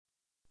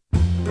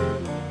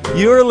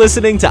You're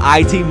listening to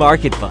IT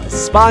Market Buzz,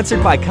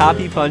 sponsored by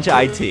Copy Punch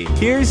IT.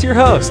 Here's your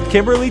host,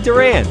 Kimberly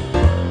Duran.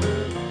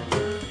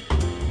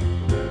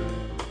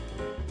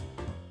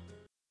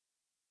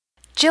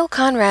 Jill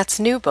Conrad's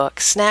new book,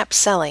 Snap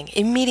Selling,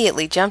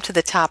 immediately jumped to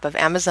the top of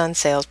Amazon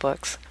sales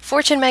books.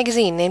 Fortune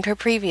magazine named her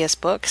previous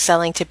book,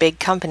 Selling to Big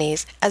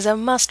Companies, as a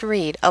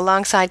must-read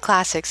alongside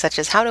classics such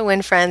as How to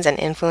Win Friends and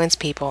Influence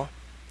People.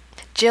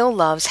 Jill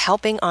loves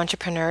helping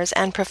entrepreneurs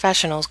and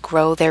professionals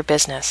grow their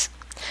business.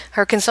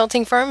 Her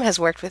consulting firm has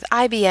worked with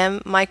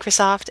IBM,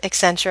 Microsoft,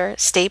 Accenture,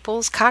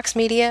 Staples, Cox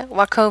Media,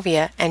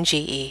 Wachovia, and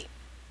GE.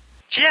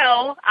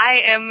 Jill,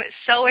 I am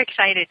so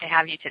excited to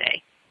have you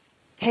today.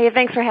 Hey,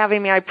 thanks for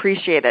having me. I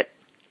appreciate it.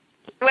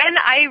 When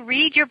I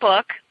read your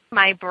book,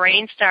 my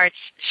brain starts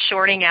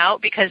shorting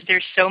out because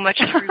there's so much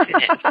truth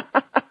in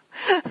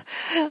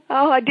it.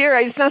 Oh, dear,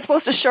 it's not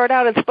supposed to short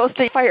out. It's supposed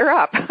to fire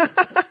up.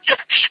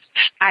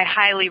 I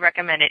highly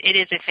recommend it. It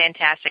is a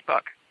fantastic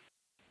book.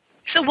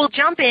 So we'll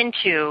jump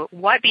into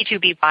what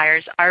B2B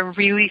buyers are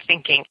really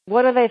thinking.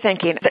 What are they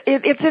thinking?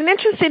 It's an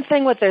interesting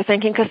thing what they're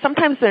thinking because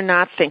sometimes they're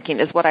not thinking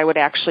is what I would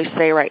actually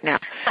say right now.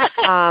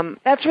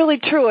 That's really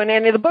true.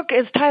 And the book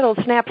is titled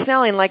Snap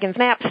Selling, like in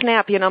snap,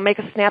 make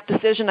a snap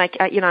decision. I'm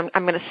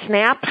going to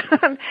snap.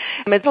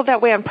 It's not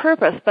that way on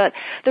purpose. But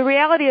the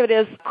reality of it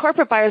is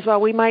corporate buyers, while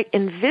we might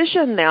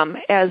envision them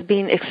as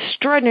being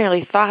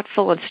extraordinarily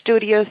thoughtful and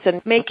studious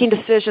and making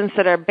decisions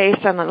that are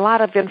based on a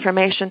lot of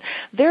information,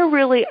 they're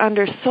really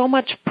under so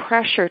much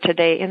pressure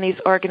today in these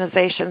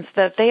organizations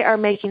that they are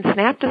making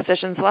snap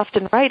decisions left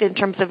and right in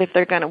terms of if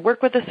they're going to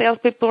work with the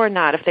salespeople or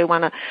not, if they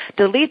want to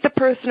delete the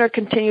person or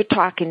continue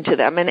talking to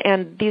them.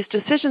 And these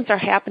decisions are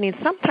happening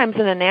sometimes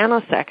in a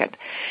nanosecond.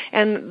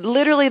 And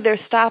literally they're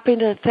stopping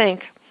to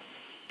think.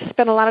 I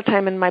spent a lot of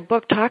time in my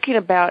book talking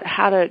about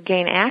how to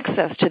gain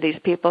access to these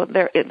people.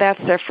 That's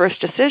their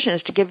first decision,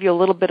 is to give you a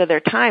little bit of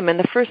their time. And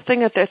the first thing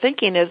that they're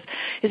thinking is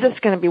this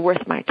going to be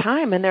worth my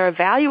time? And they're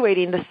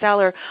evaluating the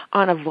seller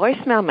on a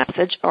voicemail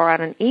message or on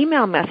an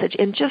email message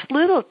in just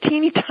little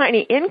teeny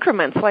tiny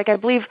increments. Like I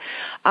believe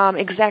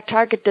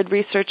ExactTarget did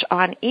research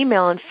on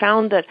email and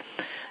found that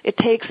it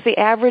takes the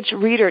average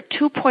reader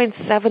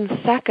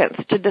 2.7 seconds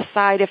to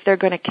decide if they're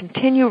going to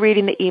continue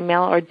reading the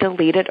email or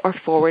delete it or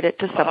forward it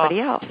to somebody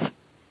else.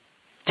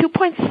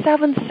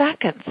 2.7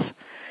 seconds.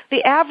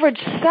 The average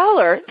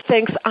seller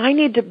thinks, I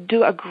need to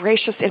do a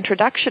gracious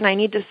introduction. I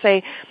need to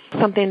say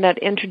something that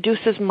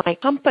introduces my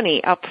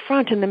company up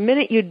front. And the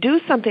minute you do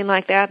something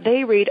like that,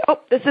 they read, oh,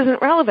 this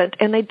isn't relevant,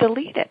 and they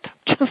delete it,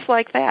 just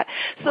like that.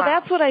 So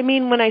That's what I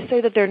mean when I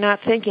say that they're not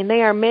thinking.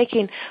 They are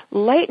making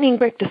lightning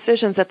quick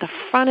decisions at the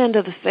front end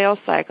of the sales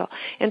cycle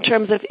in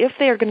terms of if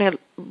they are going to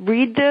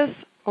read this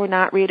or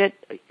not read it,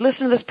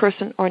 listen to this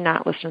person or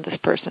not listen to this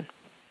person.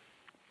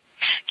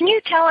 Can you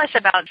tell us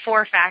about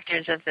 4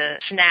 factors of the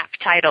SNAP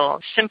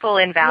title, simple,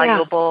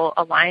 invaluable,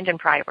 aligned, and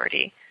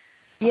priority?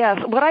 Yes.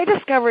 What I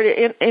discovered,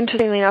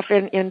 interestingly enough,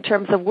 in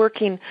terms of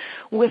working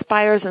with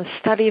buyers and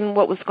studying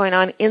what was going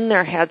on in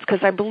their heads, because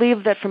I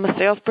believe that from a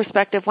sales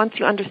perspective, once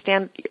you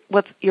understand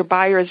what your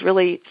buyer is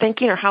really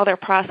thinking or how they're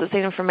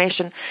processing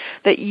information,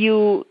 that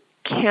you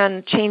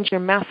can change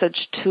your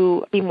message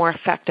to be more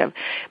effective.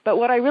 But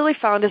what I really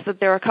found is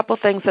that there are a couple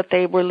things that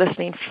they were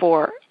listening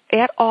for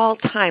at all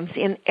times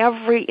in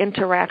every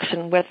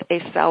interaction with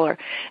a seller.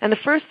 And the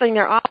first thing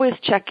they're always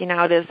checking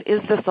out is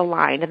this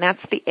aligned? And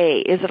that's the A.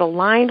 Is it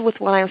aligned with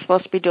what I'm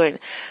supposed to be doing?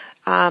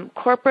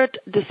 Corporate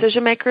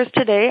decision makers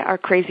today are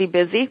crazy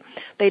busy.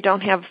 They don't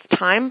have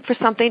time for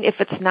something if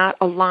it's not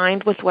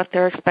aligned with what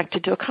they're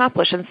expected to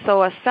accomplish. And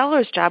so a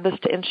seller's job is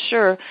to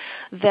ensure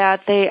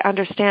that they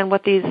understand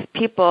what these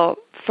people,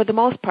 for the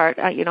most part,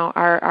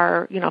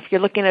 are, if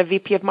you're looking at a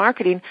VP of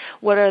marketing,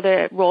 what are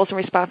the roles and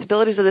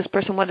responsibilities of this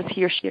person? What is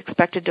he or she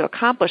expected to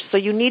accomplish? So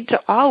you need to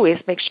always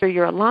make sure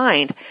you're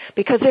aligned,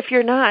 because if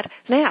you're not,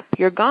 snap,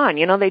 you're gone.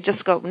 They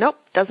just go, nope,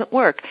 doesn't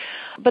work.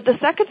 But the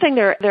second thing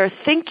they're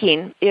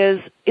thinking is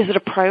it a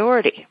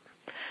priority?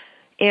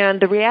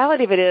 And the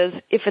reality of it is,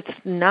 if it's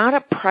not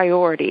a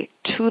priority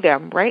to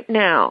them right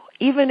now,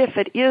 even if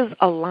it is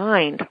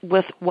aligned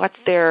with what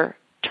they're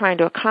trying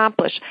to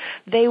accomplish,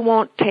 they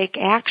won't take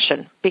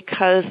action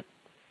because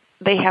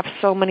they have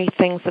so many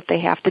things that they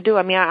have to do.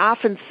 I mean, I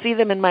often see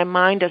them in my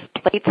mind as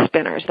plate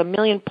spinners, a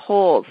million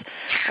poles,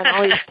 and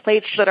all these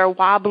plates that are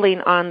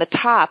wobbling on the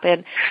top.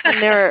 And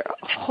their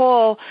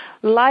whole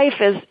life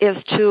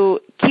is to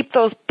keep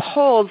those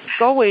poles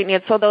going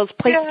and so those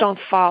plates don't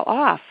fall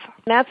off.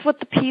 And that's what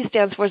the P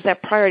stands for, is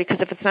that priority,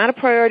 because if it's not a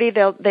priority,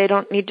 they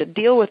don't need to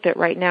deal with it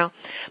right now.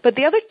 But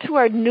the other 2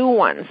 are new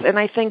ones, and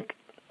I think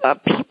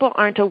people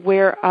aren't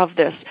aware of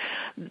this.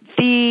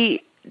 The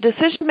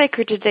decision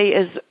maker today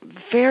is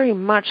very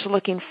much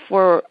looking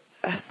for,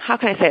 how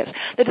can I say this?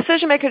 The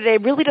decision maker today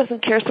really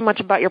doesn't care so much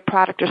about your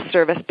product or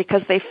service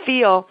because they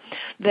feel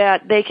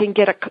that they can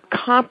get a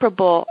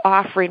comparable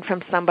offering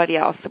from somebody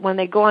else. When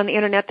they go on the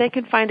internet, they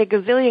can find a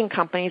gazillion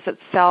companies that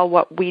sell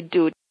what we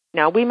do.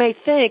 Now, we may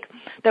think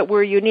that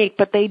we're unique,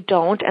 but they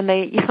don't, and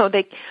they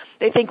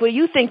think, well,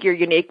 you think you're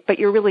unique, but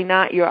you're really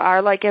not. You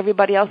are like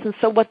everybody else. And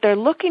so what they're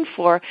looking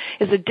for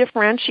is a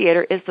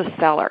differentiator is the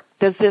seller.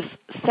 Does this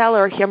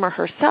seller, him or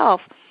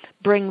herself,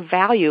 bring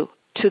value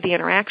to the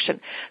interaction?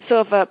 So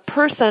if a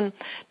person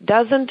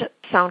doesn't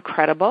sound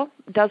credible,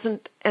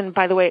 and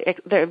by the way,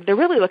 they're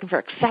really looking for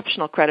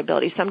exceptional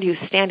credibility, somebody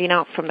who's standing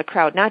out from the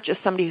crowd, not just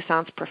somebody who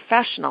sounds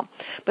professional,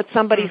 but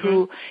somebody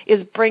who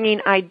is bringing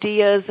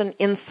ideas and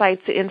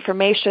insights,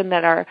 information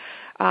that are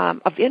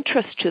of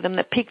interest to them,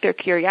 that pique their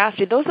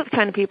curiosity. Those are the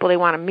kind of people they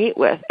want to meet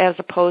with, as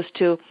opposed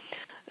to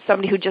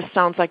somebody who just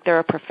sounds like they're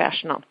a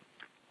professional.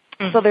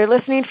 So they're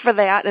listening for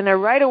that, and they're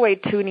right away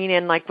tuning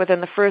in, like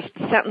within the first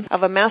sentence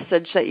of a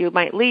message that you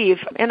might leave,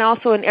 and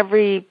also in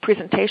every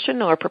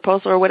presentation or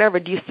proposal or whatever.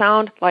 Do you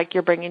sound like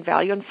you're bringing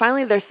value? And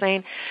finally, they're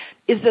saying,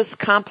 is this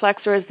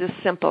complex or is this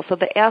simple? So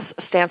the S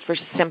stands for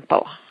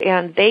simple.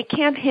 And they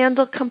can't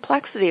handle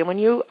complexity. And when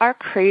you are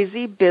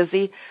crazy,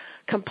 busy,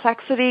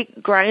 complexity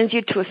grinds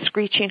you to a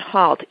screeching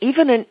halt.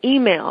 Even an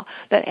email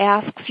that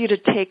asks you to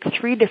take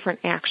 3 different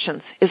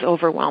actions is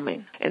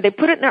overwhelming. And they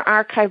put it in their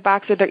archive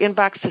box or their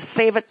inbox to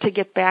save it to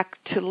get back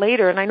to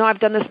later. And I know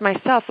I've done this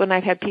myself when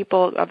I've had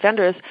people,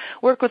 vendors,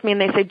 work with me and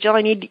they say, Jill,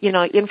 I need,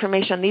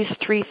 information on these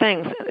 3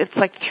 things. It's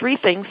like 3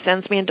 things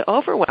sends me into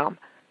overwhelm.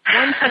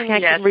 One thing I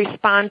can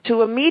respond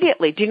to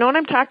immediately. Do you know what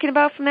I'm talking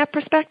about from that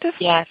perspective?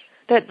 Yes.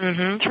 That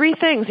 3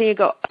 things, and you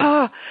go,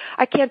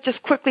 I can't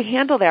just quickly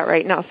handle that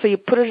right now. So you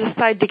put it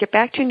aside to get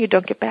back to, and you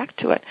don't get back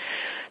to it.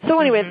 So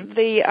anyway,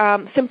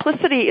 the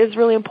simplicity is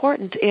really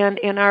important, and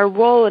in our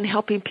role in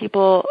helping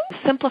people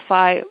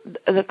simplify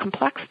the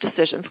complex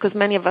decisions, because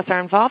many of us are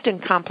involved in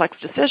complex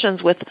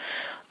decisions with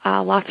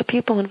lots of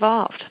people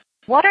involved.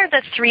 What are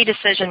the 3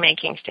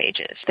 decision-making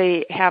stages?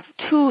 They have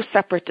 2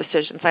 separate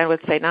decisions, I would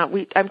say. Now,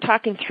 I'm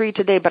talking 3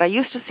 today, but I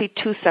used to see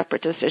 2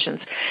 separate decisions.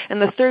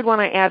 And the 3rd one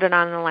I added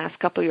on in the last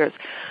couple of years.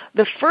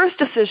 The first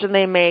decision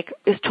they make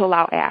is to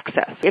allow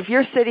access. If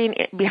you're sitting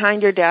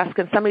behind your desk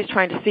and somebody's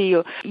trying to see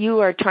you, you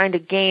are trying to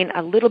gain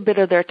a little bit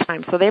of their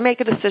time. So they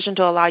make a decision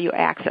to allow you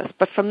access.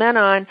 But from then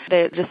on,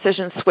 the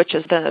decision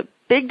switches. The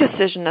big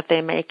decision that they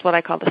make, what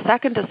I call the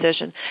second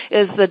decision,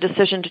 is the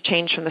decision to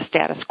change from the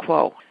status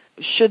quo.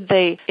 Should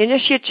they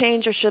initiate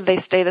change or should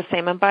they stay the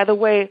same? And by the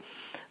way,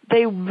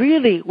 they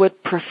really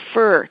would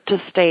prefer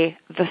to stay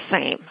the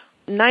same.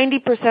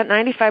 90%,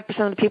 95%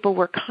 of the people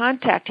we're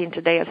contacting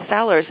today as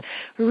sellers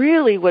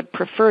really would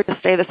prefer to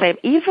stay the same,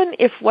 even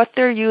if what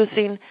they're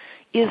using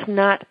is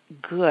not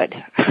good.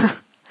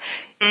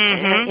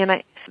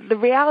 The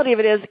reality of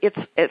it is it's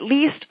at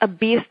least a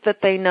beast that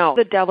they know,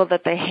 the devil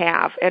that they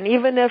have. And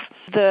even if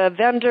the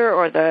vendor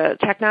or the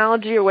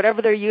technology or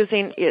whatever they're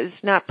using is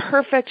not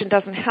perfect and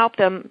doesn't help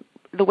them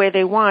the way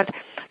they want,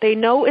 they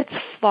know its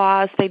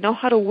flaws, they know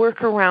how to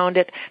work around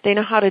it, they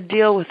know how to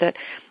deal with it.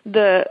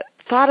 The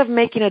thought of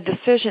making a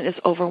decision is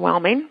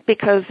overwhelming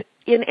because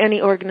in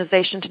any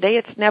organization today,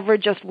 it's never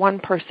just one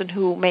person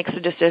who makes a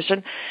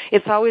decision.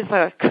 It's always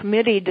a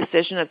committee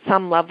decision at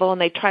some level, and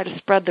they try to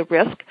spread the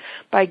risk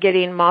by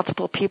getting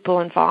multiple people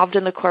involved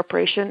in the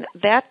corporation.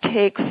 That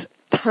takes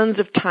tons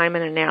of time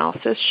and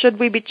analysis. Should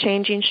we be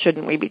changing?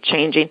 Shouldn't we be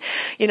changing?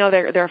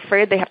 They're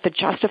afraid they have to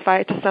justify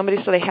it to somebody,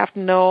 so they have to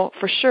know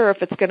for sure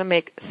if it's going to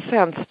make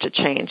sense to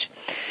change.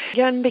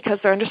 Again, because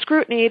they're under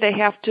scrutiny, they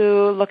have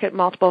to look at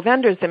multiple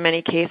vendors in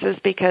many cases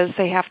because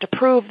they have to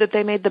prove that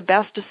they made the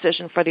best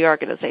decision for the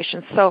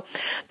organization. So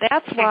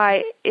that's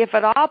why, if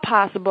at all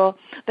possible,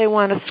 they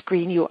want to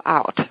screen you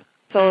out.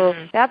 So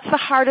that's the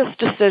hardest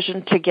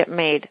decision to get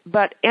made.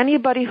 But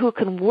anybody who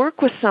can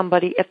work with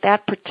somebody at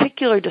that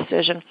particular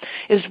decision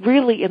is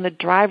really in the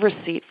driver's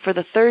seat for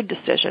the 3rd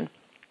decision,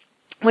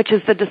 which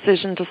is the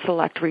decision to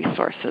select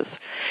resources.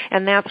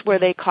 And that's where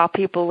they call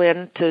people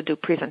in to do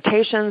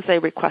presentations, they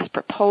request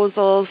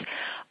proposals,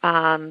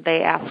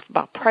 they ask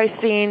about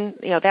pricing.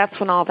 That's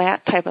when all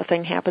that type of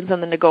thing happens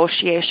in the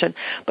negotiation.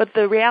 But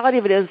the reality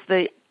of it is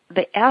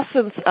the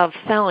essence of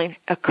selling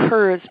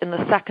occurs in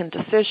the second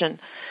decision,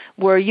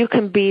 where you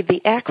can be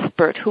the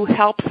expert who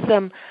helps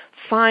them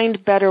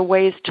find better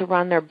ways to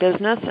run their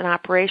business and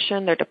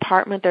operation, their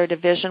department, their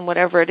division,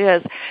 whatever it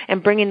is,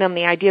 and bringing them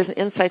the ideas and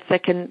insights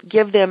that can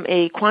give them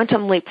a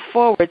quantum leap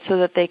forward so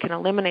that they can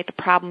eliminate the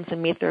problems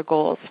and meet their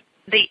goals.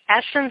 The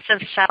essence of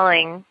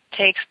selling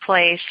takes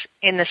place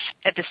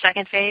at the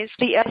second phase?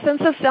 The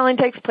essence of selling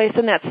takes place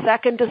in that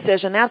second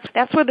decision.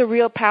 That's where the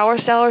real power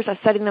sellers are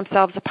setting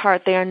themselves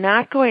apart. They are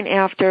not going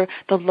after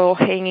the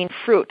low-hanging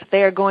fruit.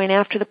 They are going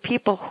after the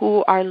people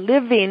who are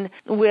living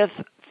with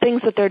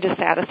things that they're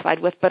dissatisfied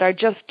with but are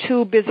just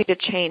too busy to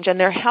change, and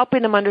they're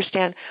helping them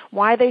understand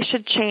why they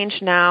should change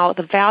now,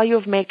 the value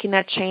of making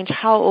that change,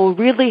 how it will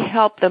really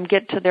help them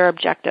get to their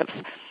objectives.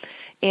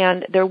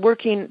 And they're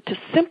working to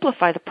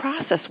simplify the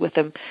process with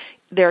them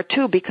there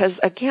too, because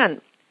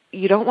again,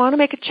 you don't want to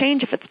make a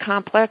change if it's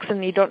complex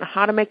and you don't know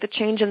how to make the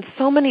change. And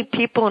so many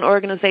people in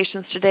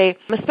organizations today,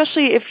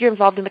 especially if you're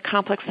involved in the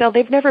complex sale,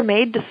 they've never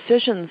made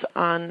decisions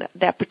on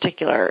that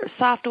particular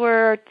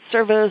software,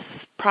 service,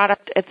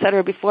 product, et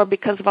cetera, before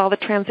because of all the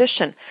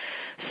transition.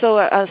 So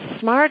a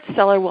smart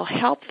seller will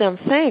help them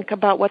think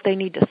about what they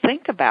need to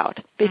think about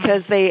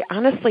because they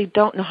honestly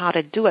don't know how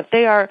to do it.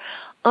 They are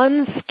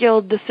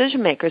unskilled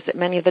decision makers at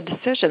many of the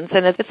decisions.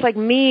 And it's like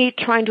me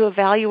trying to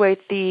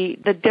evaluate the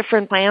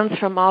different plans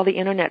from all the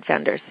internet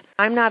vendors.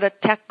 I'm not a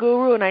tech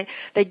guru, and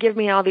they give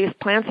me all these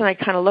plans, and I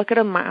kind of look at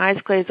them, my eyes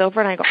glaze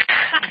over, and I go,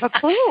 I have a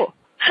clue.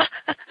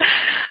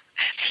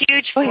 It's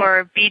huge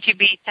for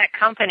B2B tech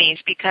companies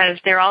because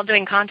they're all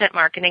doing content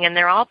marketing and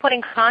they're all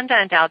putting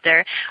content out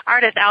there.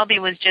 Ardith Albee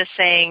was just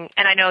saying,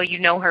 and I know you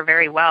know her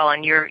very well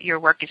and your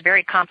work is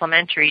very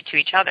complementary to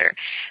each other.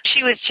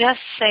 She was just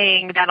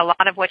saying that a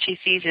lot of what she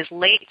sees is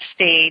late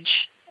stage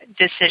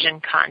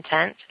decision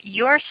content.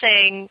 You're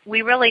saying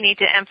we really need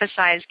to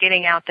emphasize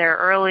getting out there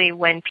early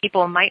when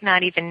people might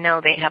not even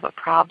know they have a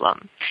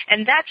problem.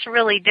 And that's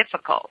really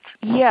difficult.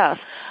 Yes.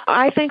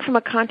 I think from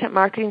a content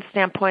marketing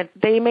standpoint,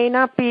 they may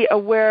not be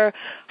aware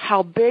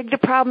how big the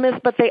problem is,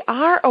 but they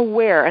are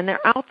aware and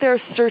they're out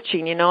there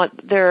searching,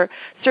 they're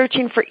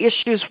searching for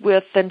issues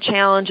with and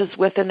challenges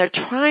with, and they're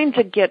trying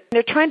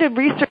to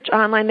research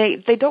online.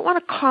 They don't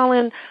want to call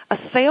in a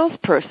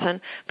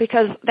salesperson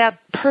because that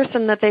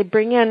person that they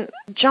bring in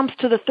jumps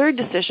to the third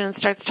decision and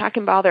starts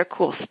talking about all their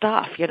cool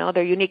stuff,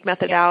 their unique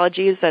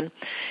methodologies and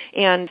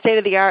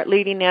state-of-the-art,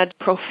 leading-edge,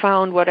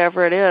 profound,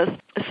 whatever it is.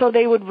 So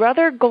they would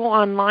rather go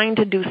online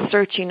to do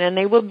searching, and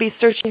they will be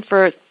searching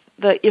for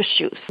the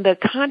issues. The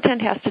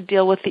content has to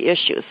deal with the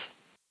issues.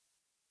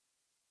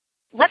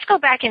 Let's go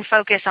back and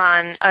focus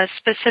on a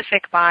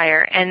specific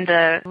buyer and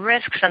the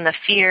risks and the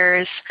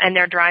fears and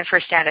their drive for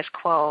status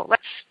quo.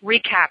 Let's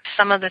recap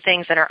some of the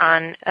things that are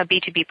on a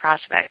B2B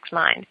prospect's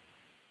mind.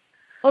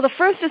 Well, the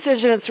first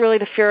decision is really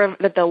the fear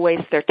that they'll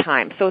waste their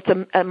time. So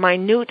it's a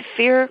minute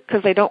fear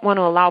because they don't want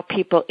to allow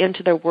people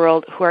into their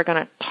world who are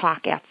going to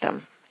talk at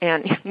them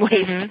and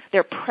waste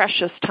their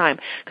precious time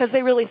because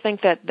they really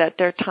think that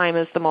their time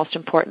is the most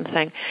important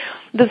thing.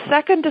 The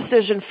second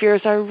decision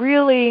fears are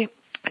really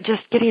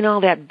just getting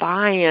all that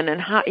buy-in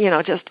and how,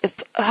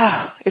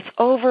 it's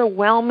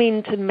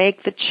overwhelming to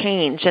make the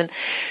change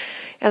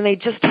and they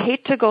just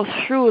hate to go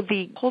through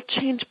the whole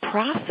change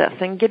process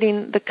and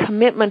getting the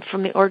commitment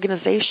from the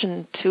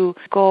organization to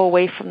go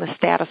away from the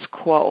status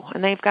quo.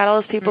 And they've got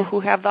all those people who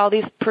have all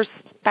these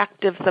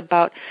perspectives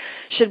about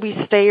should we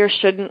stay or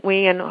shouldn't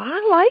we, and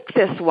I like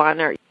this one.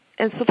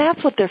 And so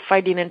that's what they're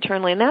fighting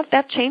internally, and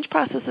that change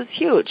process is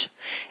huge.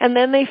 And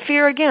then they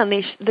fear, again,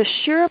 the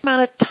sheer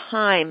amount of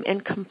time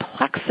and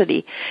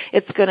complexity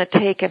it's going to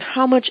take and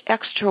how much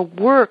extra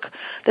work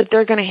that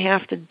they're going to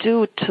have to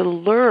do to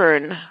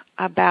learn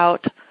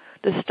about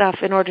the stuff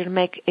in order to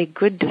make a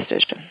good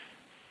decision.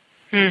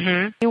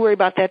 You worry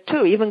about that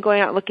too. Even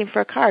going out looking for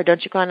a car,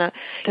 don't you go on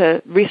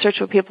to research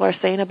what people are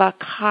saying about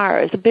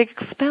cars? It's a big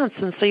expense,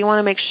 and so you want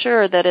to make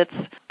sure that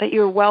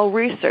you're well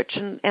researched.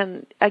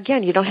 And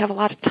again, you don't have a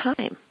lot of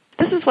time.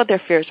 This is what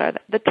their fears are: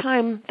 the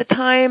time,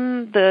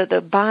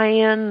 the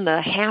buy-in,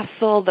 the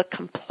hassle, the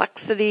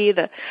complexity.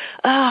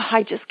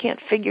 I just can't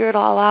figure it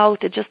all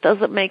out. It just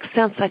doesn't make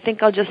sense. I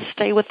think I'll just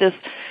stay with this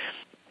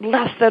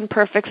less than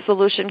perfect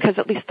solution because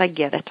at least I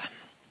get it.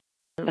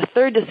 And the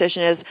third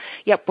decision is,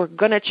 we're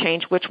going to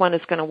change. Which one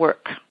is going to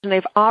work? And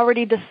they've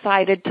already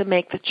decided to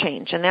make the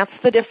change. And that's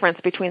the difference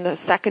between the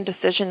second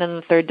decision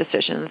and the third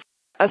decision.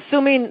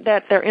 Assuming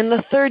that they're in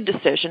the third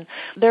decision,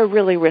 they're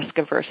really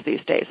risk-averse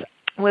these days.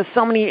 With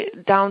so many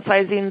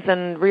downsizings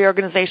and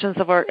reorganizations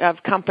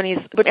of companies,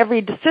 but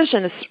every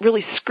decision is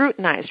really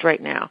scrutinized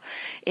right now,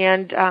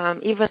 and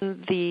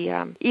even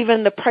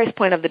the price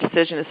point of the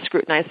decision is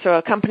scrutinized. So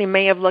a company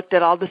may have looked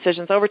at all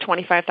decisions over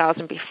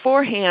 $25,000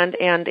 beforehand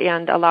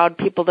and allowed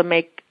people to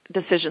make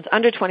decisions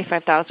under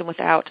 $25,000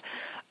 without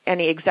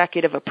any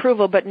executive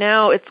approval, but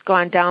now it's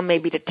gone down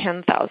maybe to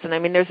 $10,000. I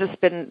mean, there's just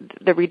been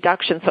the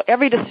reduction. So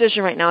every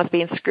decision right now is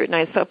being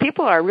scrutinized. So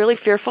people are really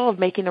fearful of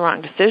making the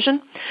wrong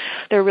decision.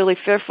 They're really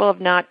fearful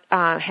of not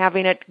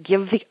having it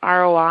give the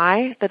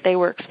ROI that they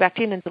were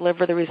expecting and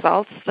deliver the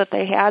results that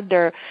they had.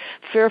 They're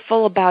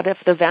fearful about if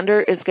the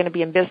vendor is going to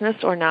be in business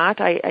or not.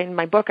 In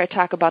my book, I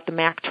talk about the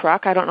Mack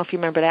truck. I don't know if you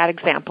remember that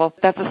example.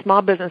 That's a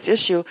small business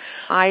issue.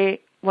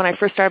 When I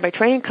first started my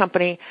training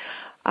company,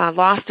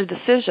 lost a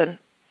decision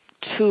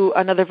to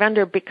another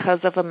vendor because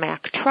of a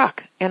Mack truck.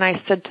 And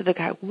I said to the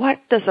guy, what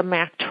does a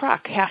Mack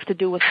truck have to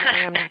do with why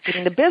I'm not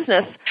getting the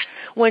business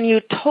when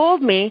you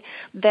told me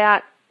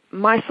that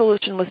my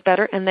solution was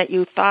better and that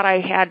you thought I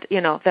had,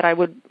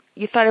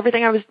 you thought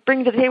everything I was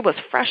bringing to the table was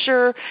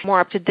fresher, more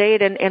up to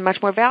date, and much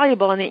more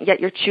valuable, and yet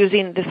you're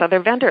choosing this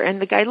other vendor.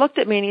 And the guy looked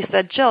at me and he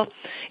said, Jill,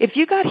 if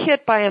you got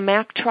hit by a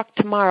Mack truck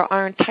tomorrow,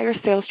 our entire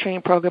sales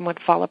training program would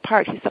fall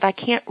apart. He said, I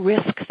can't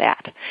risk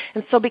that.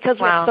 And so because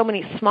we have so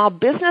many small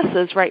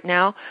businesses right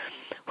now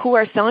who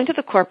are selling to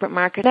the corporate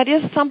market, that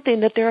is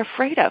something that they're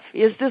afraid of.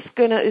 Is this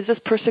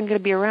person going to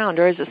be around,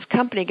 or is this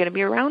company going to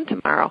be around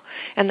tomorrow?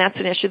 And that's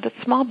an issue that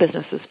small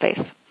businesses face.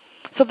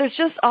 So there's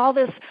just all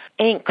this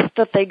angst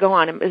that they go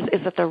on. Is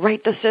it the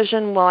right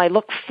decision? Will I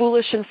look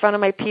foolish in front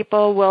of my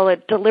people? Will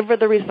it deliver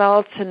the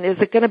results? And is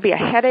it going to be a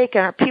headache?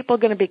 And are people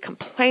going to be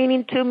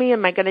complaining to me?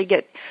 Am I going to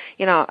get,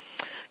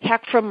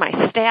 heck from my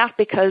staff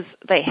because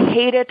they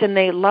hate it and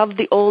they love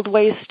the old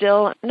ways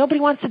still. Nobody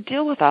wants to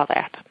deal with all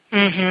that.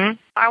 Mm-hmm.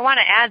 I want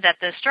to add that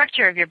the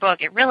structure of your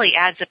book, it really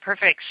adds a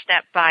perfect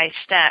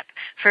step-by-step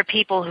for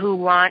people who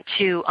want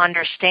to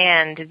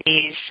understand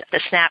the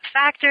SNAP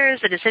factors,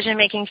 the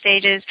decision-making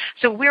stages.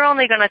 So we're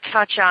only going to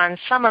touch on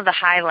some of the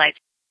highlights.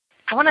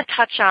 I want to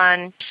touch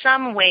on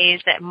some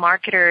ways that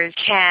marketers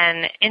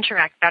can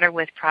interact better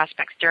with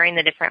prospects during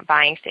the different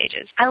buying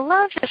stages. I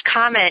love this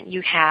comment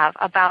you have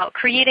about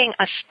creating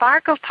a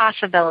spark of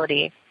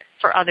possibility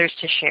for others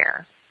to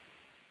share.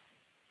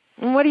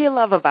 And what do you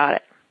love about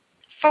it?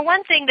 For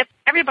one thing,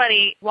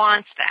 everybody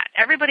wants that.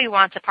 Everybody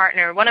wants a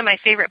partner. One of my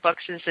favorite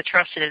books is The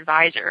Trusted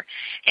Advisor,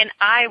 and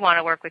I want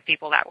to work with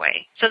people that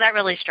way. So that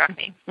really struck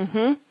me.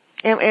 Mm-hmm.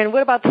 And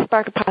what about the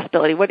spark of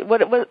possibility?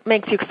 What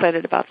makes you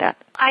excited about that?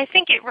 I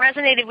think it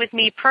resonated with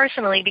me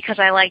personally because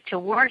I like to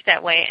work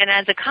that way. And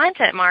as a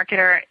content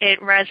marketer, it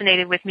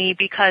resonated with me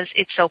because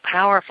it's so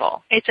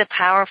powerful. It's a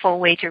powerful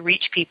way to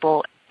reach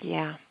people.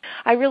 Yeah.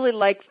 I really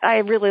like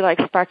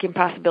sparking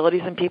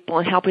possibilities in people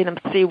and helping them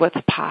see what's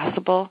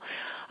possible.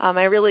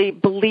 I really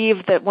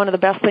believe that one of the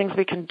best things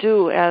we can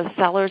do as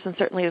sellers and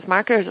certainly as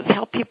marketers is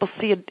help people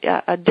see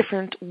a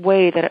different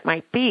way that it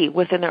might be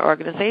within their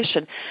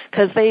organization,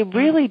 because they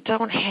really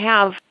don't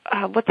have,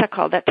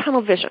 that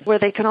tunnel vision, where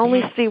they can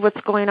only see what's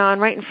going on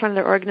right in front of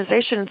their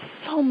organization. And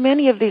so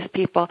many of these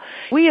people,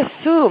 we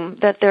assume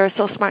that they're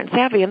so smart and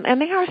savvy, and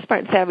they are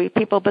smart and savvy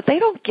people, but they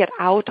don't get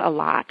out a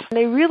lot.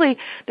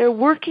 They're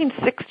working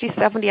 60,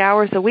 70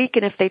 hours a week,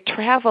 and if they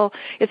travel,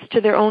 it's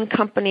to their own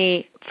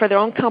company, for their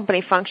own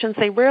company functions.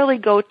 They rarely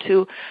go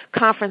to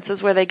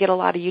conferences where they get a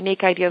lot of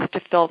unique ideas to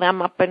fill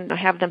them up and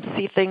have them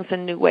see things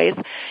in new ways.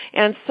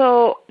 And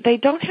so they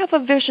don't have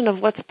a vision of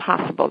what's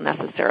possible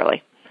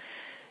necessarily.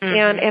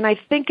 Mm-hmm. And I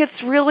think it's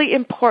really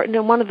important,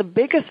 and one of the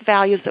biggest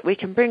values that we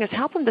can bring is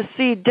help them to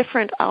see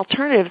different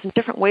alternatives and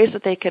different ways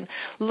that they can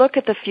look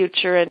at the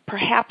future and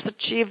perhaps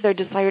achieve their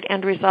desired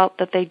end result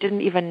that they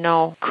didn't even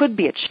know could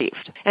be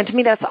achieved. And to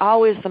me, that's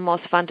always the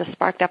most fun, to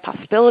spark that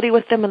possibility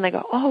with them, and they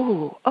go,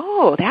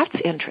 oh, that's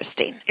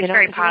interesting. It's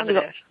very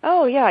positive.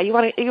 Oh, yeah, you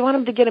want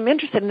them to get them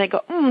interested, and they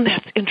go,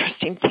 that's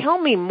interesting.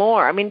 Tell me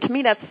more. I mean, to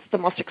me, that's the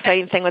most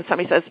exciting thing when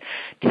somebody says,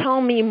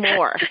 tell me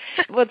more.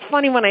 What's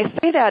funny when I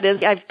say that is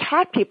I've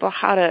taught people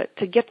how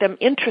to get them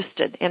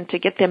interested and to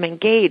get them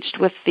engaged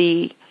with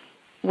the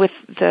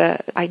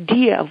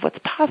idea of what's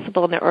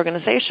possible in their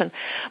organization.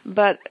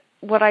 But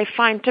what I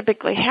find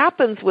typically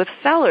happens with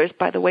sellers,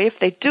 by the way, if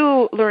they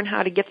do learn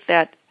how to get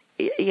that,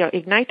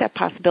 ignite that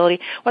possibility,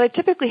 what I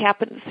typically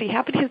see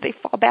happen is they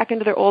fall back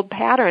into their old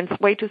patterns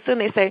way too soon.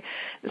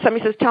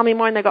 Somebody says, tell me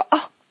more, and they go,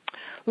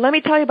 let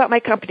me tell you about my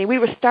company. We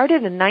were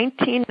started in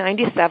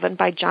 1997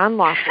 by John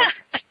Lawson.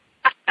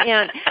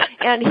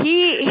 And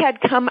he had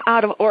come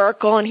out of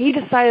Oracle, and he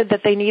decided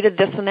that they needed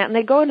this and that, and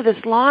they go into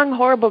this long,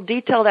 horrible,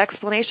 detailed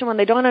explanation when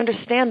they don't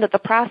understand that the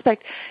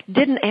prospect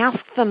didn't ask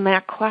them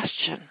that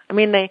question. I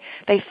mean,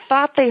 they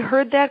thought they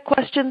heard that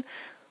question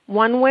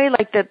one way,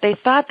 like that they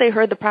thought they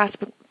heard the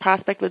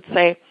prospect would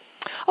say,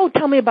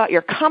 tell me about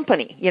your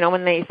company,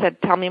 when they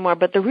said, tell me more.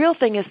 But the real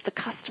thing is the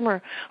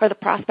customer or the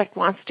prospect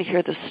wants to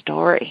hear the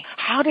story.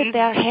 How did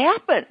that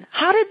happen?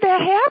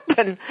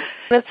 And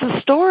it's the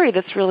story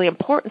that's really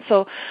important.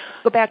 So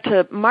go back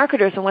to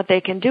marketers and what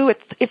they can do.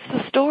 It's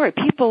the story.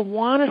 People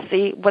want to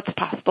see what's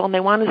possible, and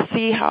they want to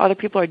see how other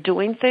people are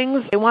doing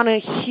things. They want to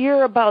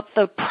hear about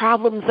the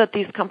problems that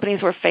these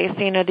companies were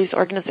facing or these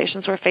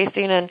organizations were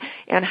facing, and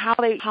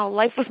how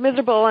life was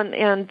miserable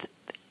and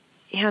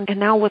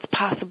now what's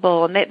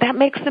possible. And that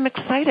makes them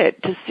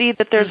excited to see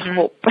that there's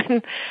hope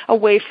and a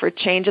way for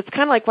change. It's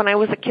kind of like when I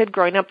was a kid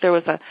growing up, there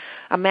was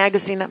a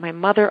magazine that my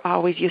mother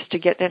always used to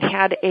get that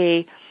had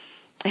a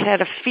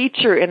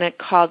feature in it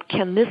called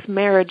Can This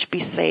Marriage Be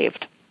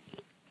Saved?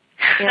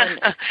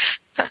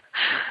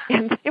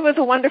 And it was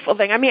a wonderful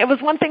thing. I mean, it was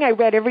one thing I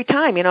read every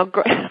time,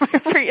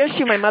 every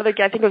issue my mother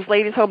got. I think it was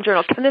Ladies' Home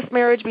Journal. Can this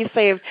marriage be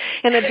saved?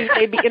 And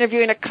they'd be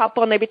interviewing a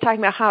couple, and they'd be talking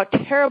about how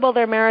terrible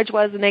their marriage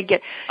was, and they'd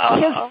get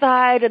his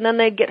side, and then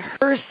they'd get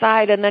her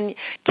side, and then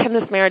can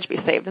this marriage be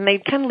saved? And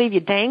they'd kind of leave you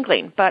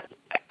dangling. But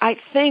I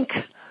think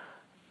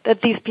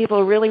that these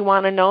people really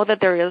want to know that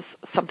there is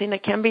something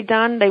that can be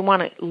done. They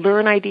want to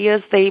learn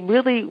ideas. They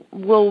really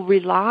will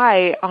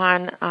rely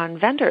on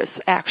vendors,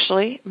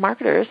 actually,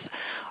 marketers,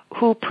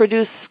 who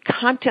produce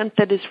content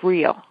that is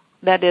real,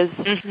 that is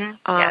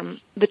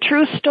the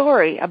true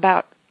story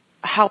about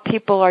how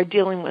people are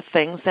dealing with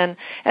things, and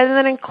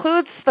that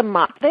includes the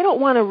month. They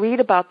don't want to read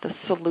about the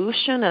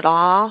solution at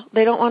all.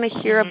 They don't want to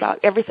hear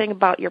about everything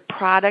about your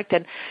product,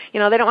 and they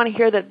don't want to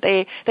hear that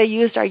they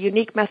used our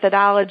unique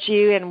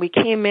methodology, and we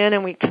came in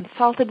and we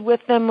consulted with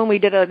them, and we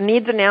did a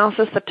needs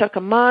analysis that took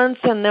a month,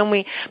 and then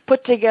we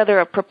put together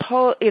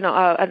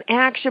an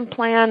action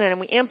plan, and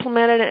we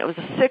implemented it. It was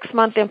a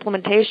 6-month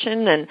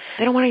implementation, and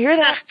they don't want to hear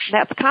that.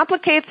 That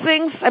complicates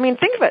things. I mean,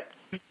 think of it.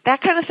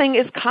 That kind of thing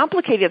is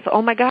complicated. So,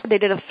 oh my God, they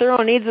did a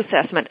thorough needs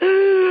assessment.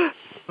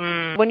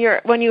 When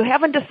you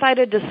haven't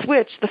decided to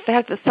switch, the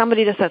fact that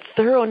somebody does a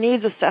thorough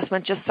needs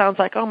assessment just sounds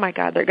like, oh my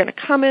God, they're going to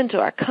come into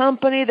our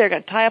company, they're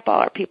going to tie up all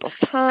our people's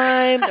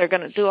time, they're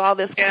going to do all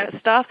this kind of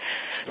stuff.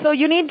 So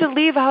you need to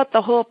leave out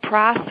the whole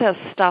process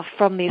stuff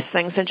from these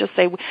things and just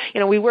say,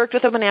 we worked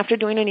with them, and after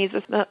doing a needs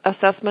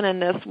assessment in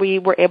this, we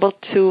were able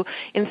to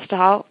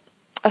install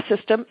a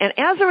system, and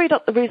as a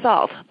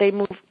result,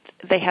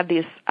 they had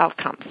these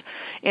outcomes.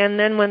 And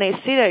then when they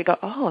see that, you go,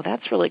 oh,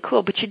 that's really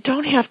cool. But you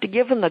don't have to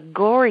give them the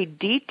gory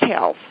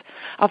details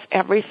of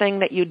everything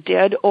that you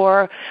did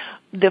or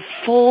the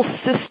full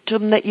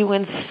system that you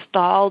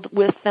installed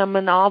with them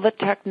and all the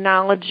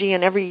technology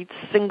and every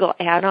single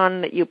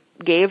add-on that you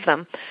gave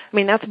them. I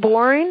mean, that's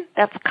boring,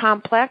 that's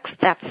complex,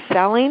 that's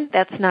selling,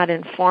 that's not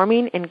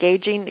informing,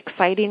 engaging,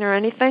 exciting, or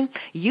anything.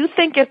 You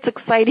think it's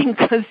exciting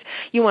because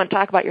you want to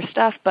talk about your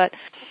stuff, but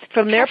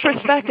from their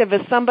perspective,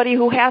 as somebody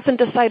who hasn't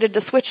decided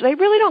to switch, they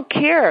really don't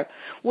care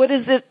what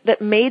is it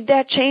that made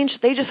that change.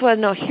 They just want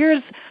to know,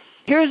 here's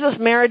this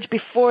marriage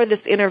before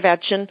this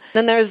intervention,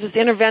 then there's this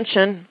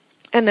intervention,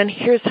 and then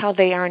here's how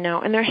they are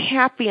now. And they're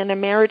happy, and their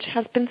marriage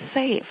has been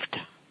saved.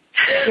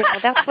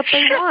 That's what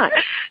they want.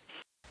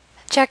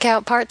 Check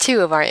out part 2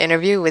 of our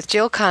interview with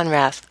Jill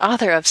Konrath,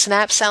 author of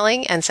Snap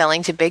Selling and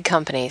Selling to Big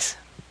Companies.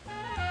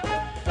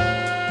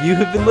 You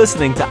have been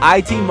listening to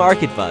IT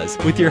Market Buzz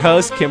with your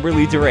host,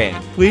 Kimberly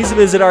Durant. Please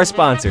visit our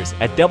sponsors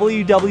at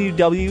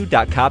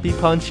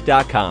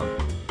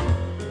www.copypunch.com.